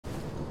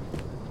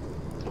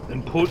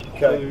and put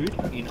food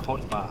in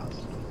hot bars.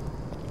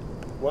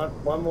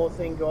 One more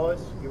thing, guys.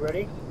 You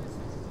ready?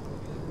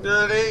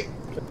 Ready?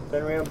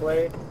 Turn around,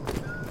 Blair.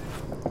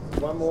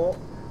 One more.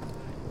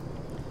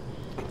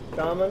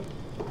 Carmen,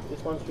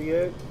 this one's for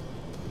you.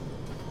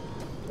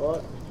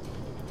 Right.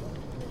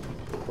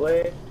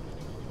 Blair.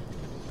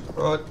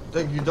 Right,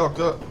 thank you,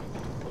 Doctor.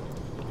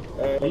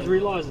 And He's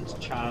realised it's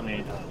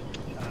Charmander.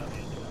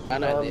 I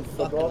know, they're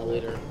fucking a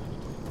litter.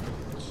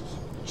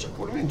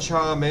 What do you mean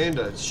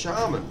Charmander? It's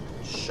Shaman.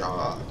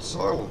 Char.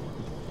 Silent.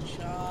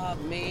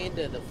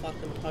 Charmander, the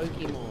fucking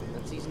Pokemon.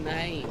 That's his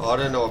name. I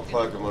don't know what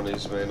Pokemon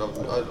is, man. I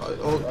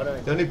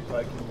don't the only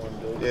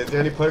Pokemon, dude. yeah, the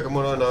only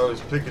Pokemon I know is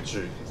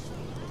Pikachu.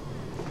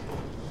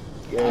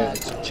 Yeah.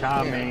 It's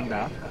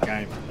Charmander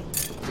game.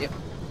 Yep.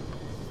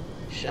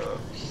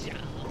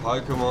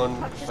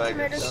 Pokemon I've just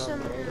committed faggots.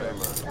 some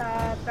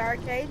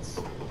barricades,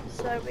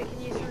 so we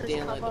can use them as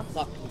Download the cover.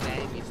 fucking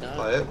game, you know.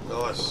 Oh, yeah,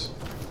 nice.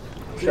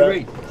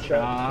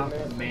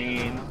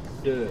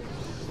 Charmander.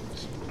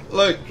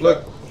 Look,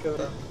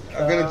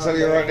 I'm going to tell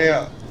you right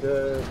now.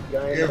 The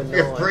game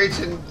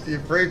You're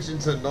preaching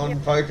to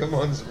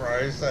non-Pokemons,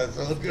 bro, so it's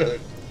all good.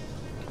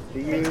 Do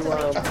you,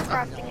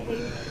 Crafting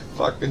heat.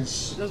 Fucking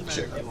Doesn't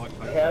matter if you like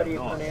Pokemon how do you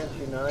or not. pronounce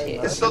your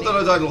name? It's not that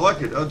I don't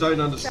like it, I don't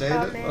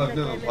understand it, I've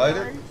never Charmander played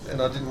it, Game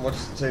and I didn't watch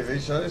the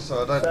TV show,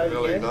 so I don't Say it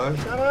really again. know.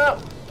 Shut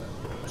up!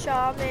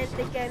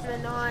 Charmander Gamer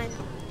 9.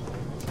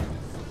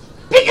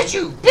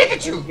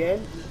 Pikachu!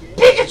 Again?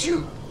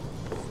 Pikachu!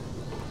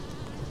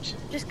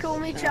 Just call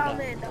me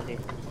Charmander.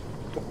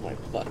 Oh my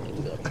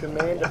fucking god.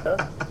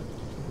 Amanda?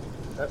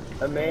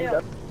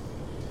 Amanda?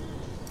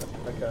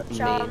 Okay.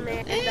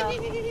 Charmander.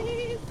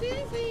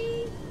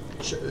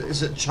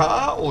 Is it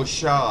Char or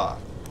Shar?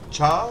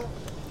 Char?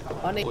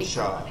 I need Or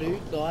some Char? food,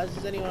 guys.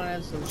 Does anyone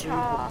have some food for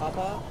Char.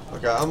 Papa?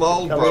 Okay, I'm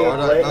old, Come bro. here, I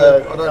Blair.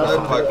 don't know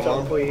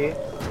Custom, for Pokemon. you here.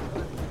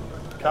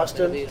 Gonna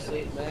Custom? be a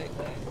sleep bag.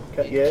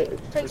 Yeah,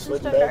 Take just some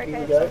let stone back, here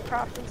you barricades, go.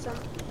 I'm crafting some.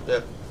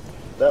 Yep,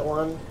 That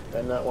one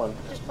and that one.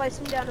 Just place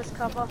them down as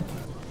cover.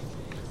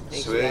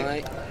 Thanks, sweet.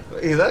 mate.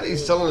 Hear that?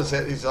 He's telling us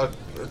that he's like,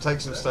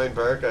 take some stone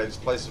barricades,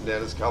 place them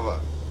down as cover.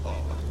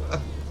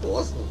 Oh,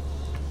 awesome.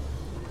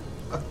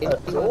 Anyone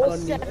got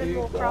any 7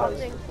 more food, guys?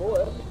 crafting. Before,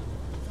 haven't you?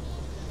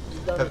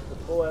 You've done it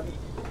before, haven't you?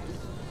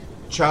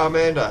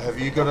 Charmander, have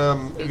you got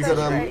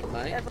Great,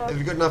 mate. Ever. have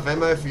you got enough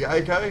ammo for your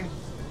AK?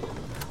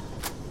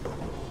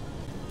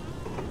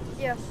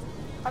 Yeah.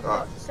 I've Right.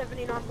 got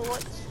 79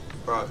 bullets.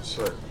 Right,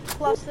 sweet.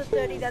 Plus the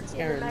 30 that's in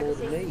the Carrying more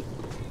than magazine. me.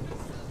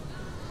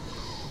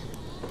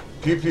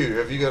 Pew Pew,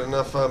 have you got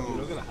enough You're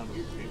not gonna have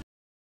it.